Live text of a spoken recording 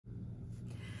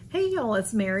Hey y'all,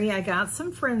 it's Mary. I got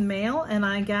some friend mail and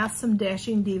I got some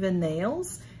Dashing Diva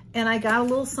nails and I got a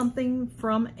little something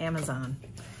from Amazon.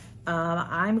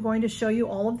 I'm going to show you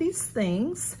all of these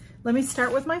things. Let me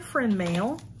start with my friend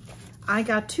mail. I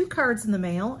got 2 cards in the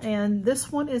mail and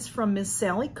this one is from Miss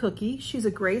Sally Cookie. She's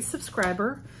a great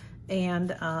subscriber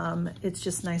and it's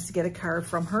just nice to get a card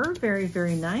from her. Very,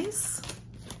 very nice.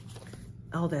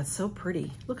 Oh, that's so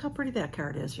pretty. Look how pretty that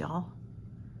card is, y'all.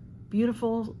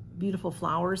 Beautiful, beautiful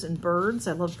flowers and birds.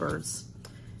 I love birds.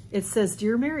 It says,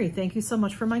 Dear Mary, thank you so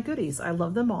much for my goodies. I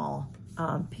love them all.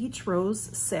 Peach Rose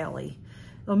Sally.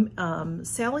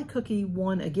 Sally Cookie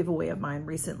won a giveaway of mine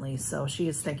recently, so she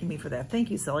is thanking me for that.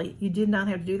 Thank you, Sally. You did not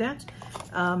have to do that.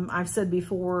 I've said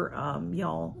before,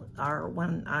 y'all are,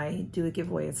 when I do a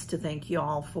giveaway, it's to thank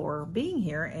y'all for being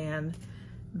here and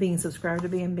being subscribed to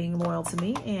me and being loyal to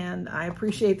me. And I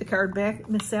appreciate the card back,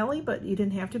 Miss Sally, but you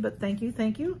didn't have to, but thank you,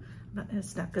 thank you.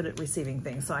 It's not good at receiving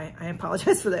things, so I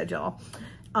apologize for that, y'all.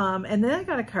 And then I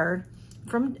got a card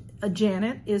from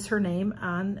Janet, is her name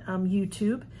on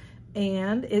YouTube,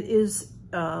 and it is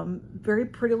very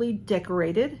prettily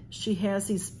decorated. She has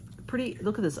these pretty,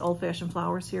 look at this old-fashioned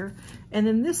flowers here. And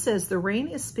then this says, the rain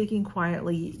is speaking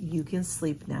quietly, you can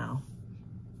sleep now.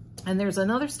 And there's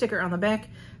another sticker on the back.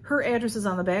 Her address is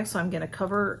on the back, so I'm gonna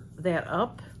cover that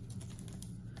up.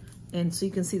 And so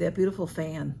you can see that beautiful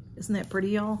fan. Isn't that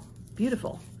pretty, y'all?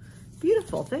 Beautiful,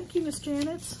 beautiful. Thank you, Miss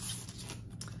Janet.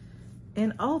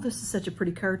 And oh, this is such a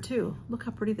pretty card too. Look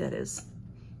how pretty that is.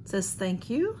 It says, thank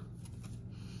you.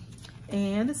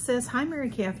 And it says, hi, Mary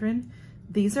Catherine.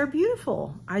 These are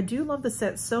beautiful. I do love the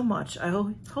set so much. I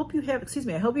hope you have,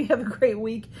 I hope you have a great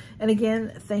week. And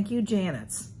again, thank you,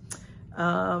 Janet.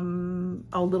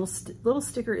 Oh, little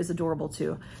sticker is adorable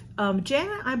too.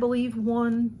 Janet, I believe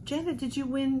won. Janet, did you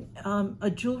win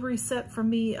a jewelry set from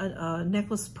me, a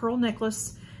necklace, pearl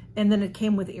necklace, and then it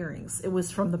came with earrings. It was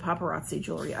from the Paparazzi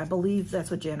Jewelry. I believe that's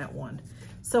what Janet won.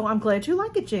 So I'm glad you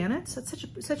like it, Janet. That's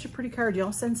such a pretty card.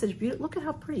 Y'all send such beauty. Look at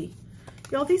how pretty.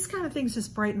 Y'all, these kind of things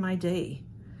just brighten my day.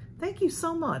 Thank you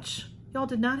so much. Y'all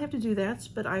did not have to do that,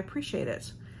 but I appreciate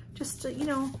it. Just, you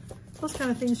know, those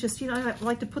kind of things, just, you know, I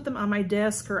like to put them on my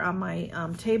desk or on my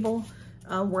table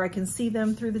where I can see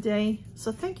them through the day.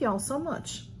 So thank you all so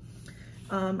much.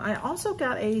 I also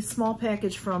got a small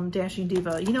package from Dashing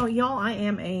Diva. You know, y'all, I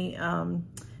am a,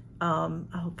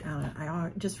 oh God,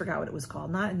 I just forgot what it was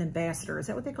called. Not an ambassador. Is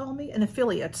that what they call me? An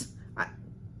affiliate.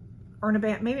 Or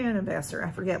maybe an ambassador. I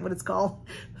forget what it's called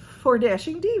for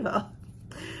Dashing Diva.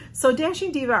 So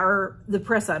Dashing Diva are the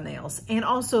press-on nails, and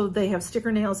also they have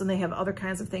sticker nails and they have other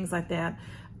kinds of things like that.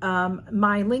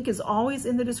 My link is always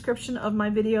in the description of my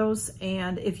videos,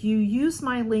 and if you use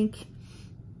my link,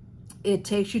 it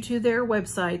takes you to their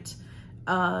website.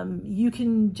 You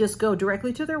can just go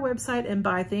directly to their website and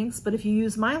buy things, but if you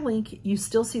use my link, you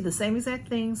still see the same exact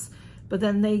things, but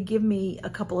then they give me a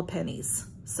couple of pennies.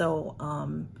 So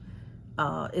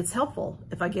it's helpful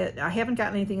if I haven't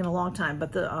gotten anything in a long time,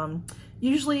 but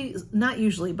not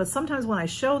usually, but sometimes when I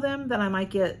show them, then I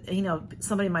might get, you know,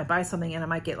 somebody might buy something and I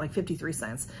might get like 53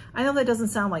 cents. I know that doesn't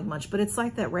sound like much, but it's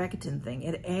like that Rakuten thing.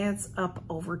 It adds up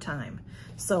over time.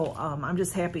 So I'm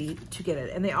just happy to get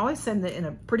it. And they always send it in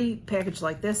a pretty package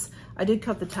like this. I did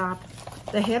cut the top.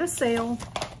 They had a sale.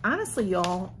 Honestly,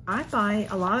 y'all, I buy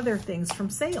a lot of their things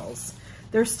from sales.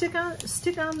 Their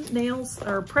stick-on nails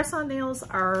or press-on nails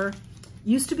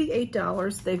used to be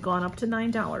 $8. They've gone up to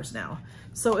 $9 now.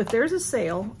 So if there's a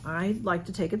sale, I like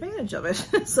to take advantage of it.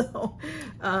 So,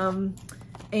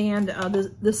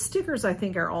 the stickers I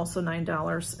think are also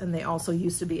 $9, and they also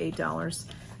used to be $8.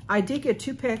 I did get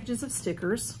 2 packages of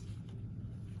stickers,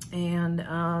 and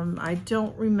I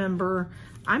don't remember.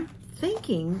 I'm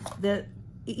thinking that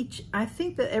I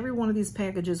think that every one of these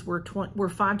packages were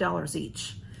 $5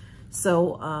 each.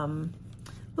 So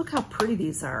look how pretty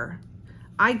these are.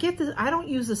 I don't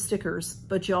use the stickers,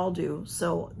 but y'all do.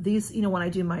 So these, you know, when I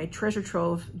do my treasure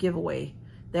trove giveaway,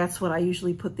 that's what I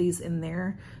usually put these in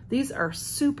there. These are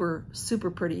super,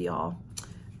 super pretty, y'all.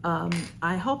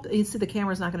 I hope, you see the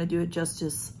camera's not gonna do it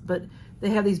justice, but they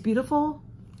have these beautiful,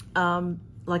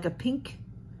 like a pink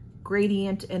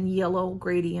gradient and yellow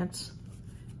gradient.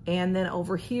 And then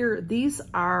over here, these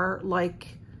are like,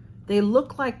 they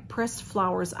look like pressed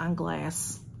flowers on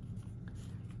glass.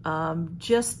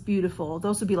 Just beautiful.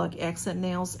 Those would be like accent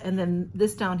nails. And then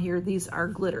this down here, these are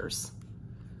glitters.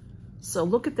 So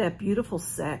look at that beautiful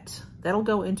set. That'll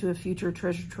go into a future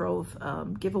treasure trove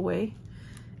giveaway.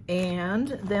 And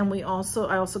then I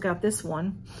also got this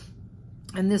one.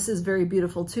 And this is very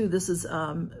beautiful too. This is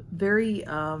very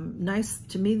nice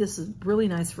to me. This is really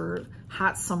nice for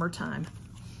hot summertime.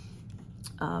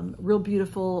 Real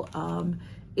beautiful.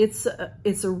 It's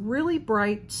a really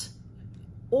bright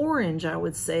orange, I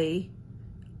would say,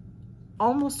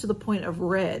 almost to the point of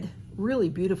red. Really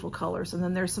beautiful colors. And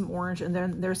then there's some orange, and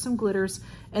then there's some glitters.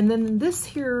 And then this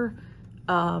here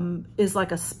is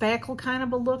like a spackle kind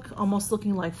of a look, almost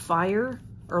looking like fire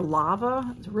or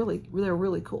lava. It's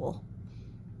really cool.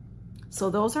 So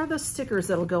those are the stickers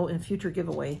that'll go in future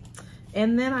giveaway.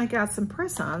 And then I got some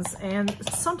press-ons, and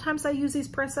sometimes I use these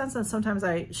press-ons and sometimes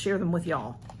I share them with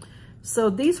y'all. So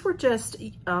these were just,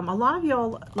 a lot of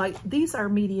y'all, like, these are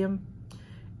medium.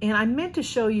 And I meant to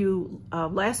show you,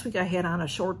 last week I had on a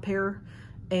short pair.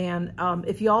 And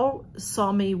if y'all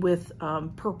saw me with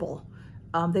purple,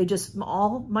 they just,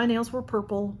 all my nails were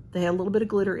purple. They had a little bit of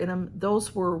glitter in them.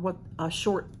 Those were what a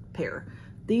short pair.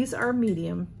 These are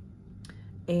medium.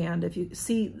 And if you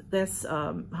see, that's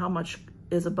how much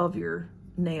is above your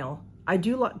nail. I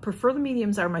do prefer the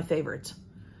mediums, are my favorite,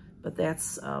 but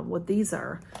that's what these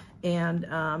are.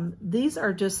 And these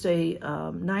are just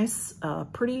a nice,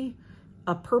 pretty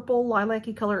purple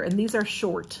lilac-y color, and these are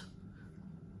short.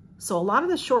 So a lot of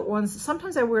the short ones,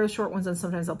 sometimes I wear the short ones and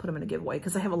sometimes I'll put them in a giveaway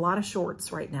because I have a lot of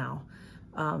shorts right now.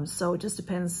 So it just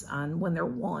depends on when they're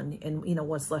won and, you know,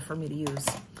 what's left for me to use.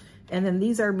 And then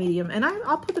these are medium, and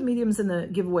I'll put the mediums in the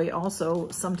giveaway also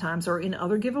sometimes, or in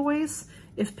other giveaways.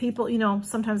 If people, you know,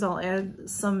 sometimes I'll add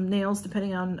some nails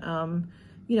depending on,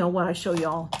 you know, what I show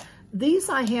y'all. These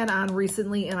I had on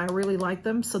recently and I really liked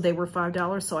them, so they were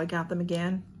 $5, so I got them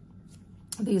again.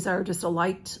 These are just a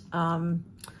light,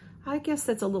 I guess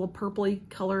that's a little purpley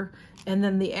color. And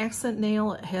then the accent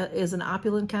nail is an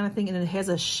opulent kind of thing, and it has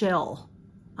a shell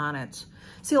on it.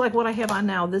 See, like what I have on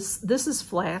now, this is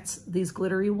flats, these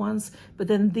glittery ones, but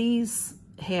then these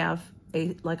have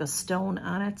like a stone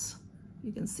on it.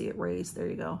 You can see it raised, there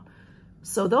you go.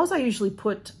 So those I usually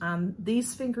put on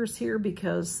these fingers here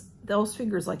because those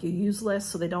fingers, like, you use less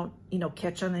so they don't, you know,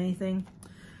 catch on anything.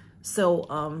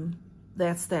 So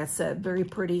that's that set, very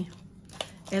pretty.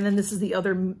 And then this is the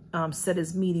other set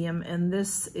is medium, and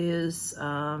this is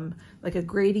like a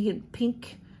gradient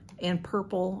pink and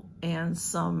purple and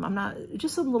some,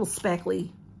 just some little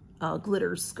spackly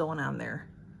glitters going on there.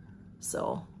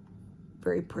 So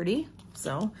very pretty.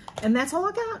 So, and that's all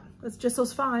I got. It's just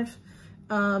those 5.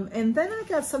 And then I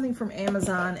got something from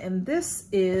Amazon, and this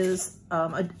is,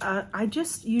 I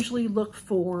just usually look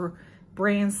for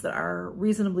brands that are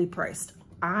reasonably priced.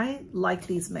 I like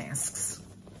these masks.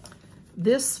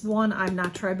 This one I've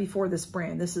not tried before, this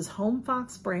brand. This is Home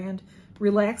Fox brand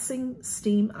Relaxing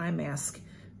Steam Eye Mask.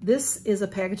 This is a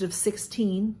package of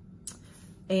 16,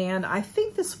 and I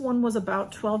think this one was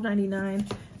about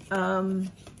 $12.99.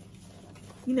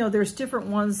 You know, there's different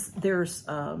ones. There's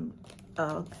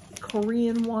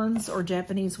Korean ones or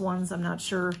Japanese ones, I'm not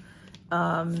sure.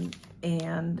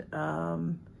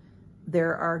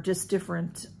 There are just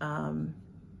different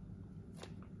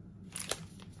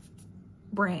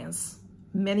brands,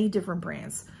 many different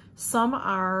brands. Some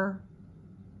are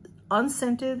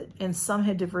unscented and some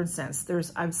had different scents.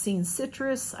 I've seen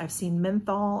citrus, I've seen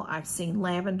menthol, I've seen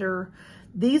lavender.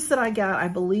 These that I got, I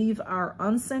believe, are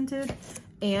unscented.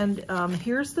 And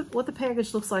here's what the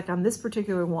package looks like on this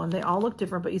particular one. They all look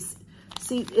different, but you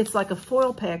see, it's like a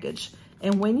foil package.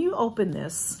 And when you open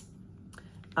this,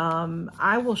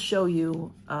 I will show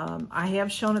you, I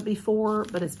have shown it before,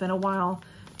 but it's been a while.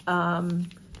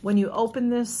 When you open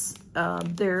this,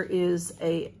 there is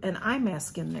an eye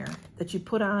mask in there that you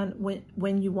put on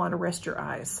when you want to rest your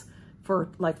eyes for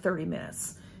like 30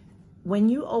 minutes. When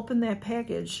you open that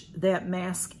package, that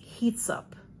mask heats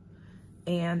up.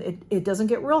 And it doesn't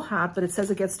get real hot, but it says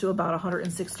it gets to about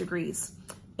 106 degrees.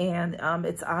 And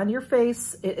it's on your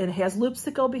face. It has loops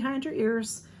that go behind your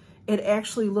ears. It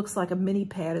actually looks like a mini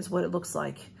pad is what it looks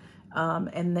like.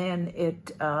 And then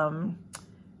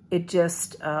it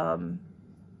just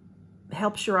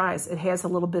helps your eyes. It has a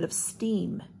little bit of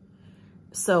steam.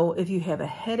 So if you have a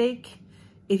headache,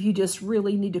 if you just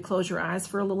really need to close your eyes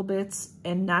for a little bit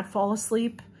and not fall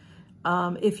asleep,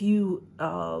 if you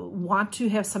want to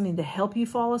have something to help you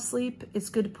fall asleep, it's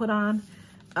good to put on.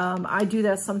 I do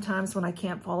that sometimes when I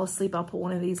can't fall asleep. I'll put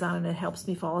one of these on and it helps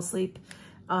me fall asleep.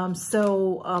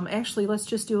 Actually, let's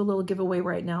just do a little giveaway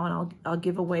right now, and I'll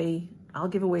give away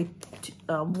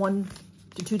 1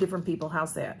 to 2 different people.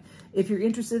 How's that? If you're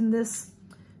interested in this,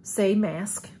 say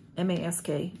mask,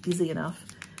 M-A-S-K, easy enough,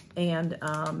 and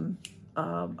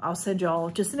I'll send y'all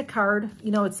just in a card.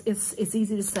 You know, it's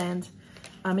easy to send.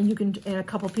 And you can, and a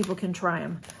couple people can try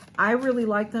them. I really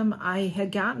like them. I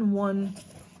had gotten one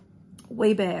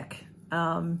way back.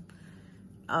 I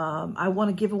won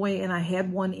a giveaway, and I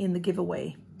had one in the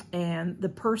giveaway. And the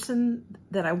person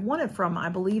that I won it from, I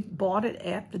believe, bought it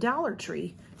at the Dollar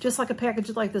Tree. just like a package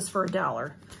like this for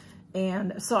 $1.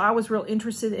 And so I was real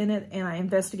interested in it, and I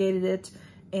investigated it,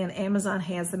 and Amazon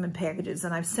has them in packages.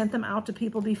 And I've sent them out to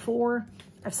people before.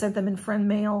 I've sent them in friend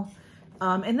mail.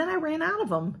 And then I ran out of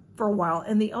them for a while.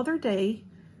 And the other day,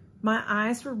 my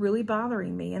eyes were really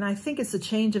bothering me. And I think it's a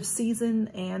change of season,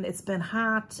 and it's been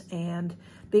hot, and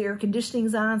the air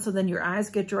conditioning's on, so then your eyes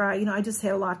get dry. You know, I just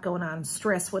had a lot going on,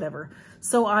 stress, whatever.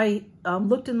 So I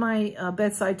looked in my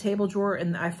bedside table drawer,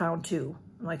 and I found 2.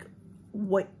 I'm like,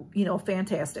 what, you know,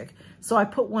 fantastic. So I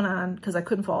put one on because I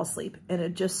couldn't fall asleep, and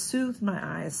it just soothed my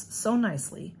eyes so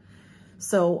nicely.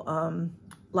 So,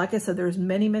 like I said, there's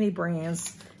many, many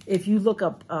brands. If you look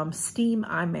up steam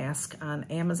eye mask on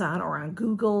Amazon or on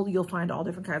Google, you'll find all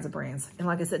different kinds of brands. And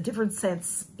like I said, different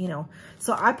scents, you know.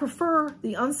 So I prefer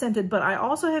the unscented, but I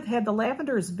also have had the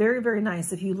lavender is very, very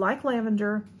nice. If you like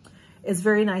lavender, it's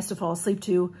very nice to fall asleep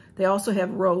to. They also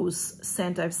have rose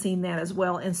scent. I've seen that as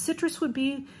well. And citrus would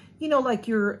be, you know, like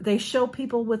they show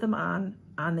people with them on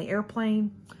the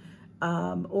airplane.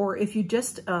 Or if you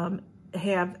just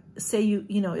have, say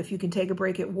you know, if you can take a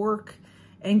break at work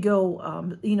and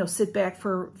go, you know, sit back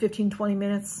for 15, 20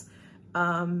 minutes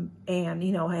and,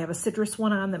 you know, have a citrus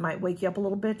one on that might wake you up a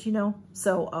little bit, you know.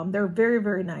 So they're very,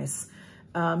 very nice.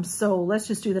 So let's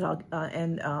just do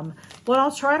that. What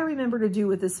I'll try to remember to do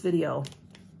with this video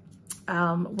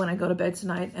when I go to bed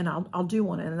tonight, and I'll do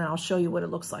one, and then I'll show you what it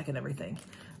looks like and everything.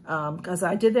 Because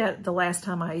I did that the last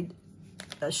time I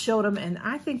showed them, and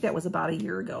I think that was about a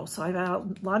year ago. So I've got a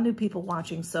lot of new people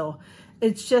watching. So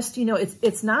it's just, you know,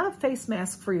 it's not a face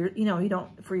mask for your, you know,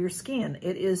 for your skin.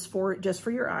 It is just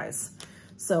for your eyes.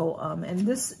 So, and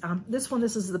this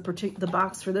is the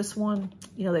box for this one.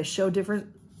 You know, they show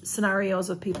different scenarios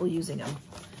of people using them.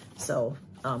 So,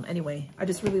 anyway, I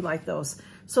just really like those.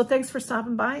 So thanks for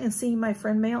stopping by and seeing my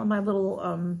friend mail and my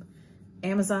little,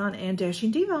 Amazon and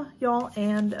Dashing Diva, y'all.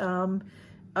 And,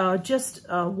 just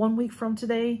 1 week from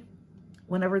today,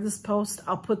 whenever this post,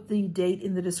 I'll put the date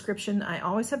in the description. I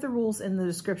always have the rules in the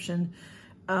description.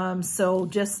 So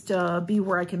just be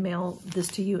where I can mail this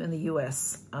to you in the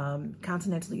U.S.,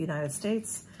 continental United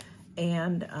States,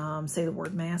 and say the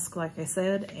word mask, like I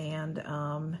said. And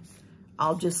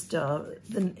I'll just,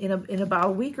 in about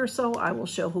a week or so, I will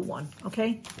show who won,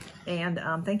 okay? And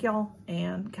thank y'all,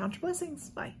 and count your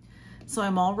blessings. Bye. So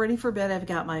I'm all ready for bed. I've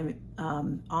got my,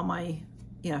 all my,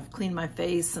 you know, I've cleaned my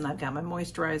face, and I've got my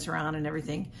moisturizer on and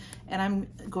everything, and I'm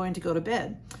going to go to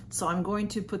bed. So I'm going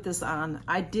to put this on.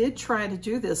 I did try to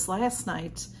do this last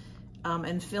night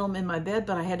and film in my bed,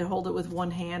 but I had to hold it with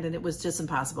one hand, and it was just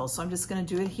impossible. So I'm just gonna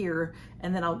do it here,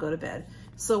 and then I'll go to bed.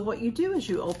 So what you do is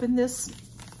you open this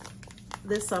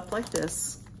up like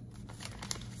this,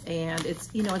 and it's,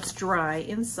 you know, it's dry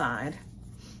inside.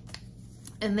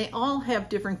 And they all have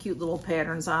different cute little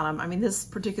patterns on them. I mean, this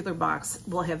particular box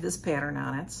will have this pattern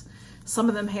on it. Some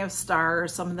of them have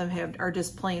stars, some of them are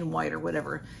just plain white or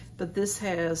whatever. But this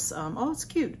has, oh, it's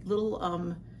cute,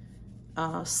 little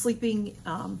sleeping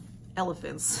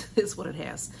elephants is what it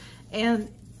has.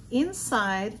 And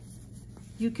inside,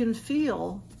 you can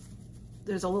feel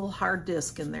there's a little hard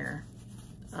disc in there.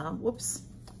 Whoops,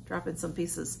 dropping some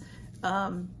pieces.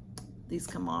 These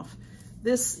come off.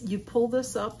 You pull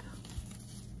this up,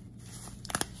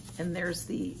 and there's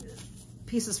the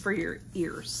pieces for your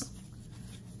ears.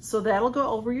 So that'll go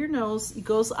over your nose. It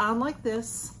goes on like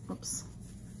this. Oops.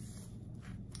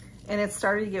 And it's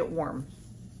starting to get warm.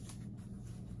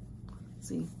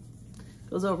 See?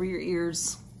 Goes over your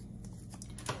ears.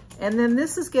 And then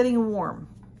this is getting warm.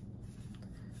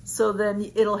 So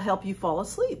then it'll help you fall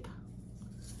asleep.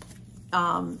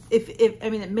 I mean,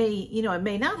 it may, you know, it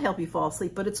may not help you fall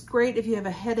asleep, but it's great if you have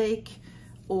a headache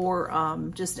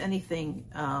or just anything.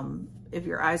 If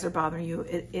your eyes are bothering you,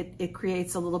 it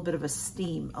creates a little bit of a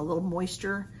steam, a little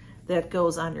moisture that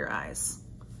goes on your eyes.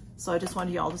 So I just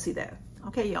wanted y'all to see that.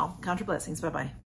 Okay, y'all, count your blessings. Bye-bye.